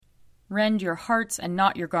Rend your hearts and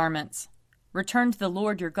not your garments. Return to the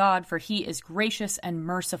Lord your God, for he is gracious and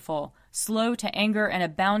merciful, slow to anger and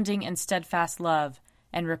abounding in steadfast love,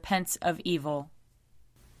 and repents of evil.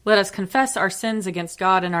 Let us confess our sins against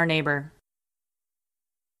God and our neighbor.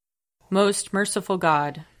 Most merciful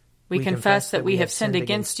God, we confess that we have sinned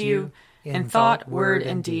against you in thought, word,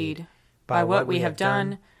 and deed, by what we have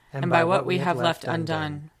done and by what we have left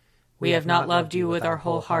undone. We have not loved you with our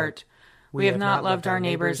whole heart. We have not loved our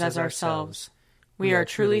neighbors as ourselves. We are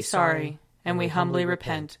truly sorry, and we humbly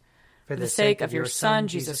repent. For the sake of your Son,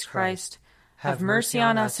 Jesus Christ, have mercy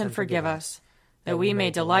on us and forgive us, that we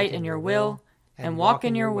may delight in your will and walk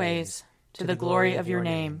in your ways, to the glory of your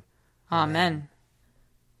name. Amen.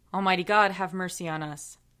 Almighty God, have mercy on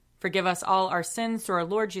us. Forgive us all our sins through our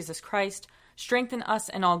Lord Jesus Christ. Strengthen us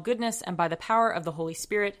in all goodness, and by the power of the Holy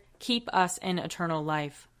Spirit, keep us in eternal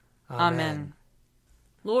life. Amen.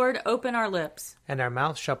 Lord, open our lips, and our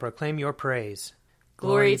mouth shall proclaim your praise.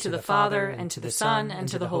 Glory to the Father, and to the Son, and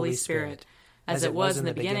to the Holy Spirit, as it was in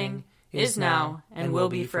the beginning, is now, and will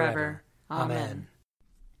be forever. Amen.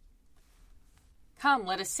 Come,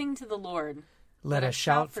 let us sing to the Lord. Let us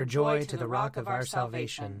shout for joy to the rock of our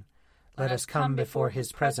salvation. Let us come before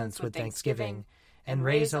his presence with thanksgiving, and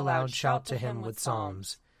raise a loud shout to him with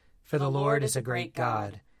psalms. For the Lord is a great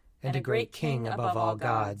God, and a great King above all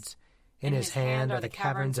gods. In his hand are the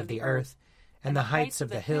caverns of the earth, and the heights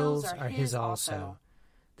of the hills are his also.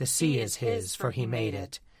 The sea is his, for he made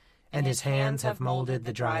it, and his hands have molded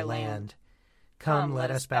the dry land. Come,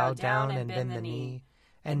 let us bow down and bend the knee,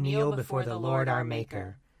 and kneel before the Lord our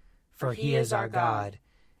Maker. For he is our God,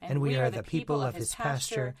 and we are the people of his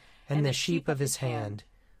pasture, and the sheep of his hand.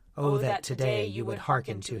 Oh, that today you would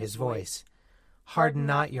hearken to his voice. Harden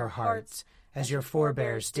not your hearts, as your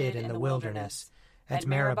forebears did in the wilderness, at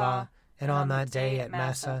Meribah, and on that day at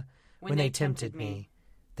Massah, when they tempted me.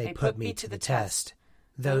 They put me to the test,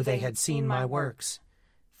 though they had seen my works.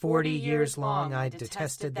 40 years long I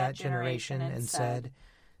detested that generation, and said,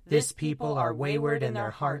 This people are wayward in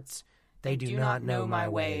their hearts, they do not know my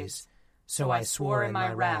ways. So I swore in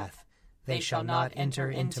my wrath, they shall not enter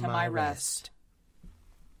into my rest.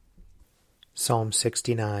 Psalm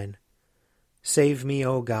 69. Save me,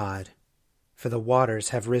 O God, for the waters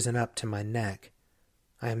have risen up to my neck.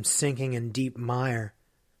 I am sinking in deep mire,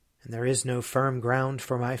 and there is no firm ground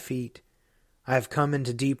for my feet. I have come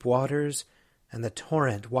into deep waters, and the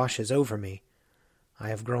torrent washes over me. I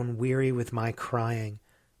have grown weary with my crying.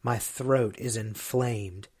 My throat is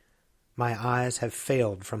inflamed. My eyes have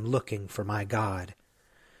failed from looking for my God.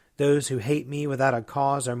 Those who hate me without a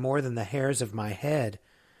cause are more than the hairs of my head.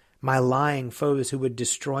 My lying foes who would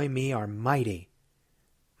destroy me are mighty.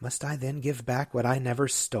 Must I then give back what I never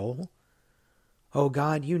stole? O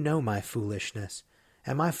God, you know my foolishness,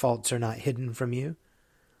 and my faults are not hidden from you.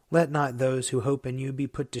 Let not those who hope in you be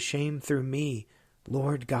put to shame through me,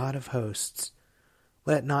 Lord God of hosts.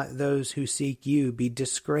 Let not those who seek you be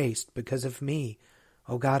disgraced because of me,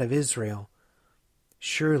 O God of Israel.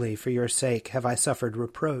 Surely for your sake have I suffered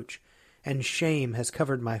reproach, and shame has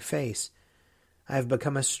covered my face. I have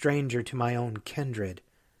become a stranger to my own kindred,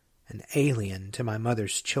 an alien to my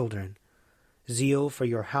mother's children. Zeal for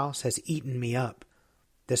your house has eaten me up.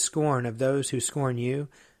 The scorn of those who scorn you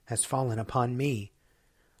has fallen upon me.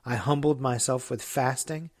 I humbled myself with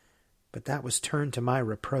fasting, but that was turned to my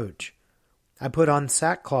reproach. I put on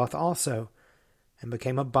sackcloth also, and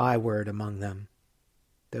became a byword among them.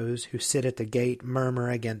 Those who sit at the gate murmur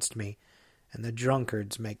against me, and the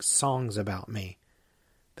drunkards make songs about me.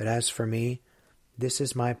 But as for me, this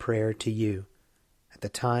is my prayer to you, at the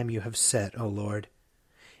time you have set, O Lord.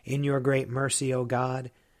 In your great mercy, O God,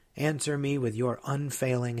 answer me with your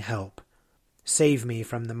unfailing help. Save me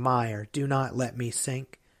from the mire, do not let me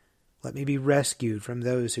sink. Let me be rescued from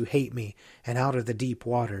those who hate me, and out of the deep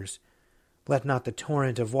waters. Let not the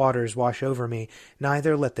torrent of waters wash over me,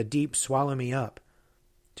 neither let the deep swallow me up.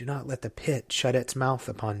 Do not let the pit shut its mouth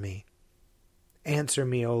upon me. Answer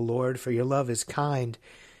me, O Lord, for your love is kind.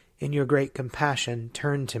 In your great compassion,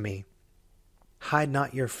 turn to me. Hide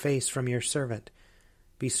not your face from your servant.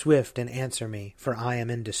 Be swift and answer me, for I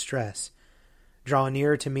am in distress. Draw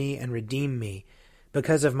near to me and redeem me.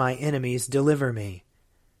 Because of my enemies, deliver me.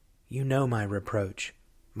 You know my reproach,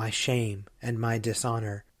 my shame, and my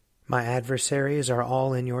dishonor. My adversaries are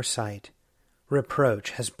all in your sight.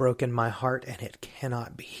 Reproach has broken my heart, and it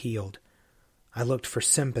cannot be healed. I looked for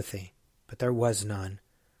sympathy, but there was none.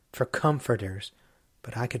 For comforters,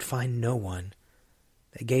 but I could find no one.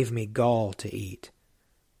 They gave me gall to eat,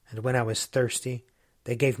 and when I was thirsty,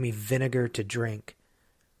 they gave me vinegar to drink.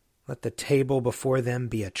 Let the table before them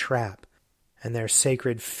be a trap, and their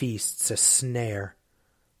sacred feasts a snare.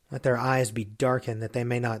 Let their eyes be darkened that they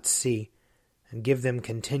may not see, and give them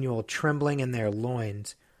continual trembling in their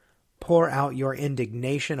loins. Pour out your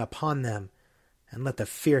indignation upon them, and let the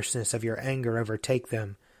fierceness of your anger overtake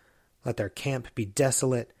them. Let their camp be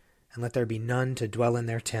desolate, and let there be none to dwell in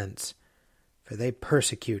their tents. For they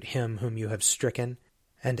persecute him whom you have stricken,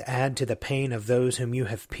 and add to the pain of those whom you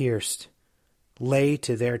have pierced. Lay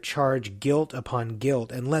to their charge guilt upon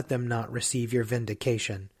guilt, and let them not receive your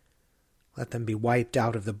vindication. Let them be wiped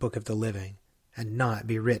out of the book of the living, and not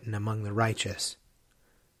be written among the righteous.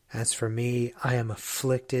 As for me, I am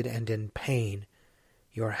afflicted and in pain.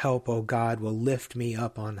 Your help, O God, will lift me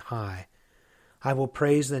up on high. I will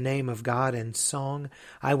praise the name of God in song.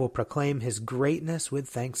 I will proclaim his greatness with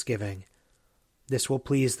thanksgiving. This will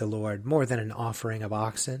please the Lord more than an offering of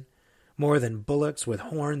oxen, more than bullocks with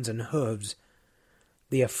horns and hooves.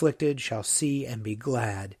 The afflicted shall see and be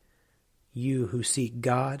glad. You who seek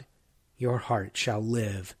God, your heart shall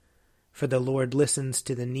live. For the Lord listens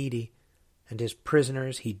to the needy, and his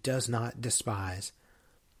prisoners he does not despise.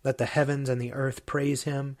 Let the heavens and the earth praise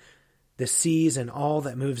him, the seas and all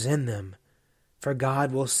that moves in them. For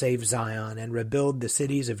God will save Zion and rebuild the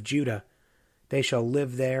cities of Judah. They shall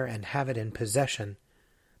live there and have it in possession.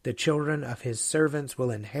 The children of his servants will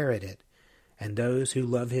inherit it, and those who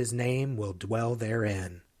love his name will dwell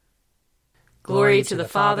therein. Glory to the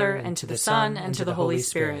Father, and to the Son, and to the Holy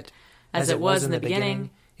Spirit, as it was in the beginning,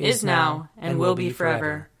 is now, and will be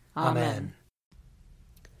forever. Amen.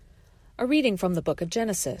 A reading from the book of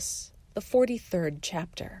Genesis, the 43rd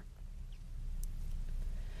chapter.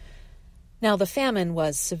 Now the famine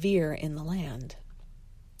was severe in the land.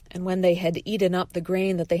 And when they had eaten up the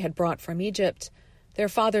grain that they had brought from Egypt, their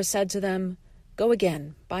father said to them, Go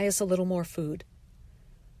again, buy us a little more food.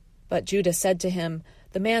 But Judah said to him,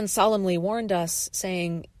 The man solemnly warned us,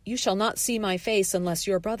 saying, You shall not see my face unless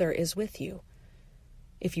your brother is with you.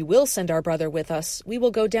 If you will send our brother with us, we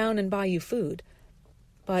will go down and buy you food.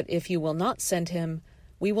 But if you will not send him,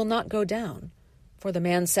 we will not go down. For the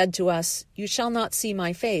man said to us, You shall not see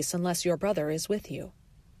my face unless your brother is with you.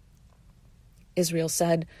 Israel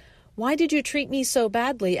said, Why did you treat me so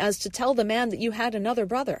badly as to tell the man that you had another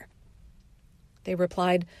brother? They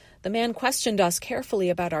replied, The man questioned us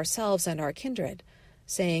carefully about ourselves and our kindred,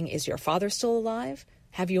 saying, Is your father still alive?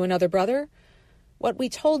 Have you another brother? What we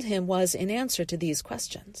told him was in answer to these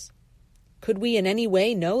questions. Could we in any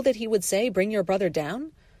way know that he would say, Bring your brother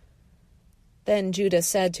down? Then Judah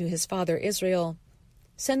said to his father Israel,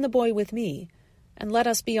 Send the boy with me, and let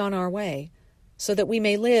us be on our way, so that we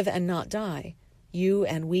may live and not die, you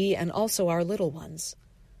and we and also our little ones.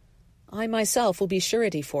 I myself will be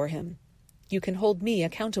surety for him. You can hold me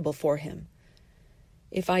accountable for him.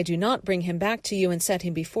 If I do not bring him back to you and set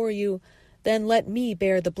him before you, then let me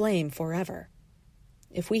bear the blame forever.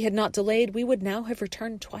 If we had not delayed, we would now have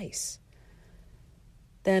returned twice.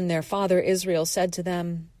 Then their father Israel said to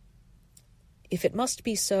them, If it must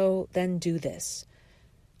be so, then do this.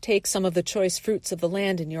 Take some of the choice fruits of the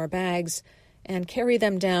land in your bags, and carry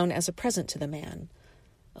them down as a present to the man,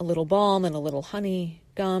 a little balm and a little honey,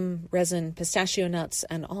 gum, resin, pistachio nuts,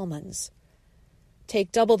 and almonds.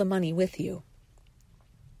 Take double the money with you.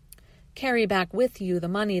 Carry back with you the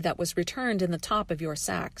money that was returned in the top of your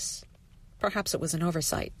sacks. Perhaps it was an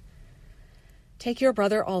oversight. Take your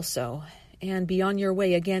brother also, and be on your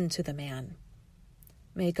way again to the man.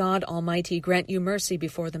 May God Almighty grant you mercy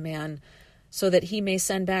before the man, so that he may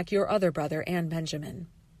send back your other brother and Benjamin.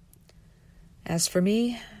 As for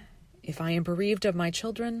me, if I am bereaved of my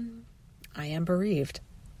children, I am bereaved.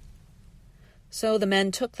 So the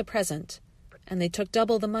men took the present, and they took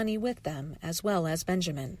double the money with them, as well as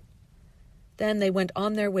Benjamin. Then they went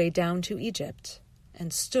on their way down to Egypt,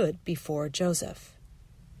 and stood before Joseph.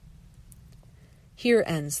 Here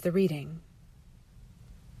ends the reading.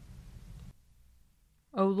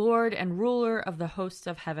 O Lord and ruler of the hosts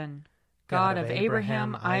of heaven, God of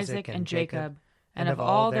Abraham, Isaac, and Jacob, and of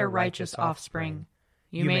all their righteous offspring,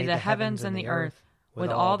 you made the heavens and the earth, with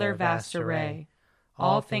all their vast array.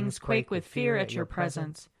 All things quake with fear at your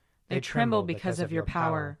presence. They tremble because of your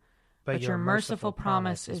power. But your merciful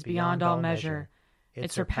promise is beyond all measure.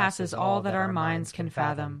 It surpasses all that our minds can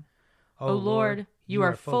fathom. O Lord, you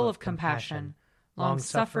are full of compassion,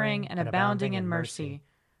 long-suffering and abounding in mercy.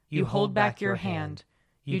 You hold back your hand.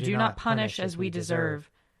 You do not punish as we deserve.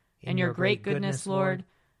 In your great goodness, Lord,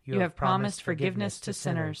 you have promised forgiveness to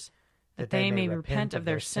sinners, that they may repent of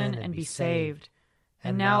their sin and be saved.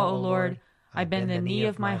 And now, O Lord, I bend the knee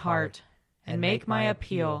of my heart and make my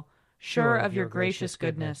appeal, sure of your gracious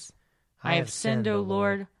goodness. I have sinned, O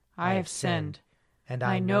Lord, I have sinned, and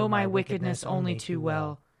I know my wickedness only too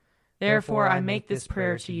well. Therefore I make this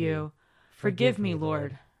prayer to you. Forgive me,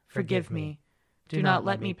 Lord, forgive me. Do not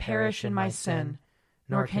let me perish in my sin,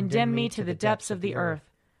 nor condemn me to the depths of the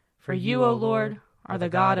earth. For you, O Lord, are the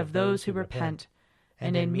God of those who repent,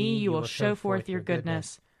 and in me you will show forth your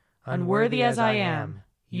goodness. Unworthy as I am,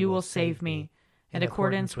 you will save me, in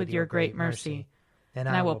accordance with your great mercy. And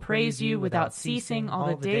I will praise you without ceasing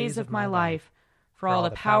all the days of my life. For all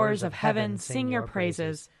the powers of heaven sing your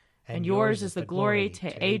praises, and yours is the glory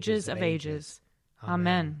to ages of ages.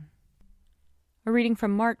 Amen. A reading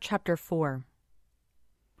from Mark chapter 4.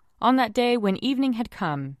 On that day, when evening had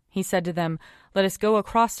come, he said to them, "Let us go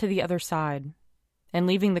across to the other side." And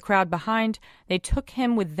leaving the crowd behind, they took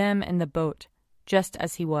him with them in the boat, just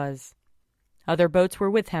as he was. Other boats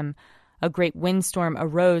were with him. A great windstorm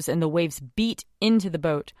arose, and the waves beat into the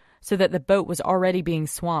boat, so that the boat was already being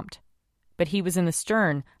swamped. But he was in the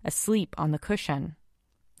stern, asleep on the cushion.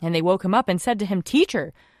 And they woke him up and said to him,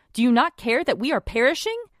 "Teacher, do you not care that we are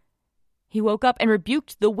perishing?" He woke up and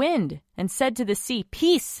rebuked the wind, and said to the sea,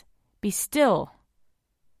 "Peace, be still."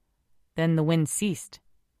 Then the wind ceased,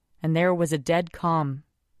 and there was a dead calm.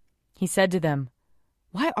 He said to them,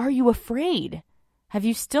 "Why are you afraid? Have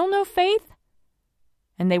you still no faith?"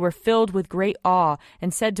 And they were filled with great awe,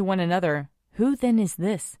 and said to one another, "Who then is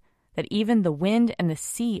this, that even the wind and the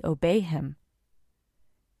sea obey him?"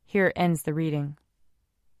 Here ends the reading.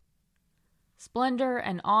 Splendor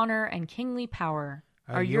and honor and kingly power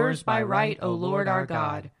are yours by right, O Lord our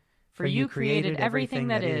God, for you created everything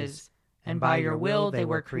that is, and by your will they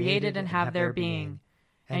were created and have their being.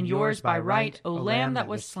 And yours by right, O Lamb that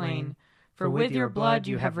was slain, for with your blood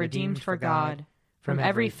you have redeemed for God, from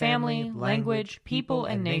every family, language, people,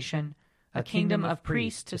 and nation, a kingdom of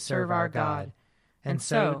priests to serve our God. And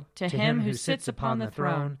so, to him who sits upon the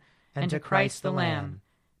throne, and to Christ the Lamb,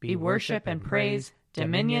 be worship and praise,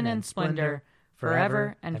 dominion and splendor,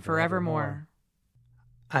 forever and forevermore.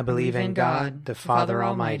 I believe in God, the Father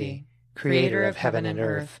Almighty, creator of heaven and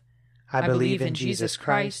earth. I believe in Jesus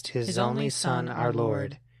Christ, his only Son, our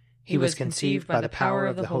Lord. He was conceived by the power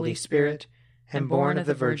of the Holy Spirit and born of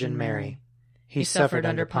the Virgin Mary. He suffered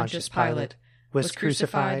under Pontius Pilate, was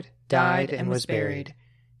crucified, died, and was buried.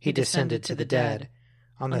 He descended to the dead.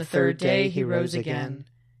 On the third day he rose again.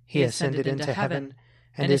 He ascended into heaven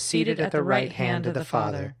and is seated at the right hand of the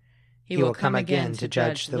Father. He will come again to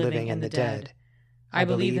judge the living and the dead. I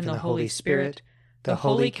believe in the Holy Spirit, the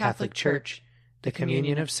Holy Catholic Church, the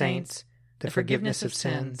communion of saints, the forgiveness of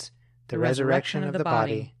sins, the resurrection of the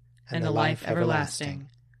body, and the life everlasting.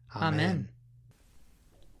 Amen.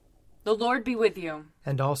 The Lord be with you.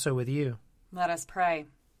 And also with you. Let us pray.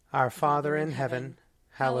 Our Father in heaven,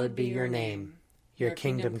 hallowed be your name. Your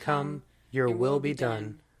kingdom come, your will be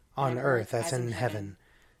done, on earth as in heaven.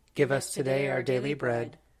 Give us today our daily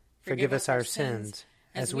bread. Forgive us our sins,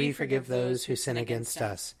 as we forgive those who sin against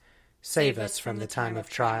us. Save us from the time of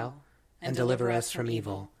trial, and deliver us from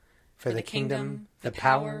evil. For the kingdom, the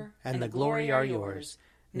power, and the glory are yours,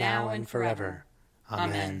 now and forever.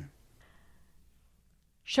 Amen.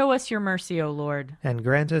 Show us your mercy, O Lord. And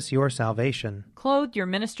grant us your salvation. Clothe your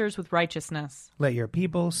ministers with righteousness. Let your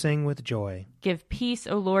people sing with joy. Give peace,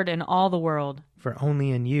 O Lord, in all the world. For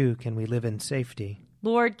only in you can we live in safety.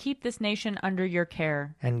 Lord, keep this nation under your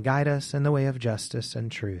care. And guide us in the way of justice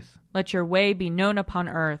and truth. Let your way be known upon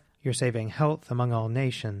earth. Your saving health among all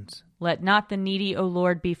nations. Let not the needy, O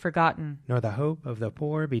Lord, be forgotten. Nor the hope of the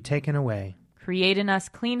poor be taken away. Create in us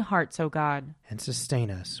clean hearts, O God. And sustain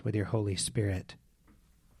us with your Holy Spirit.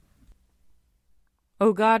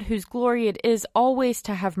 O God, whose glory it is always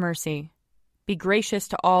to have mercy, be gracious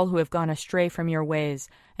to all who have gone astray from your ways,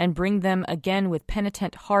 and bring them again with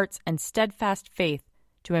penitent hearts and steadfast faith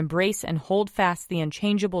to embrace and hold fast the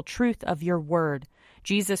unchangeable truth of your word,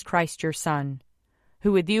 Jesus Christ your Son,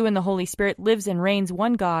 who with you and the Holy Spirit lives and reigns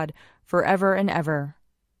one God, forever and ever.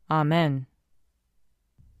 Amen.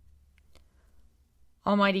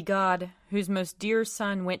 Almighty God, whose most dear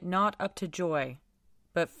Son went not up to joy,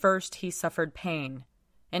 but first he suffered pain,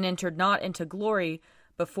 and entered not into glory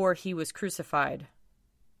before he was crucified,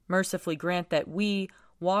 mercifully grant that we,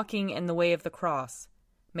 walking in the way of the cross,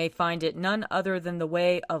 may find it none other than the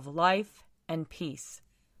way of life and peace.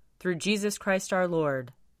 Through Jesus Christ our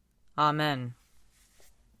Lord. Amen.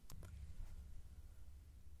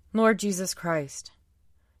 Lord Jesus Christ,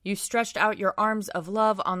 you stretched out your arms of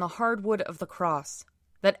love on the hard wood of the cross,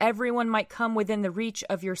 that everyone might come within the reach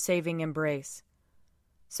of your saving embrace.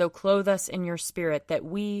 So clothe us in your Spirit, that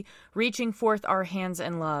we, reaching forth our hands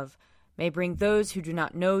in love, may bring those who do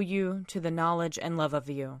not know you to the knowledge and love of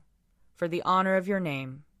you. For the honor of your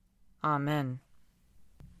name. Amen.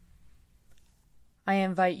 I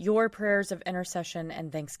invite your prayers of intercession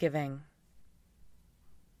and thanksgiving.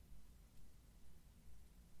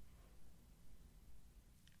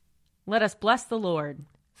 Let us bless the Lord.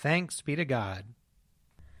 Thanks be to God.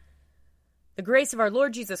 The grace of our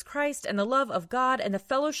Lord Jesus Christ and the love of God and the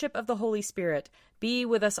fellowship of the Holy Spirit be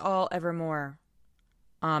with us all evermore.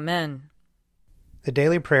 Amen. The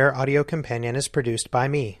Daily Prayer audio companion is produced by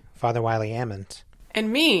me, Father Wiley Ammons.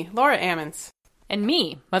 And me, Laura Ammons. And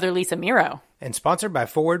me, Mother Lisa Meirow. And sponsored by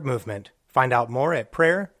Forward Movement. Find out more at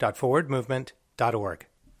prayer.forwardmovement.org.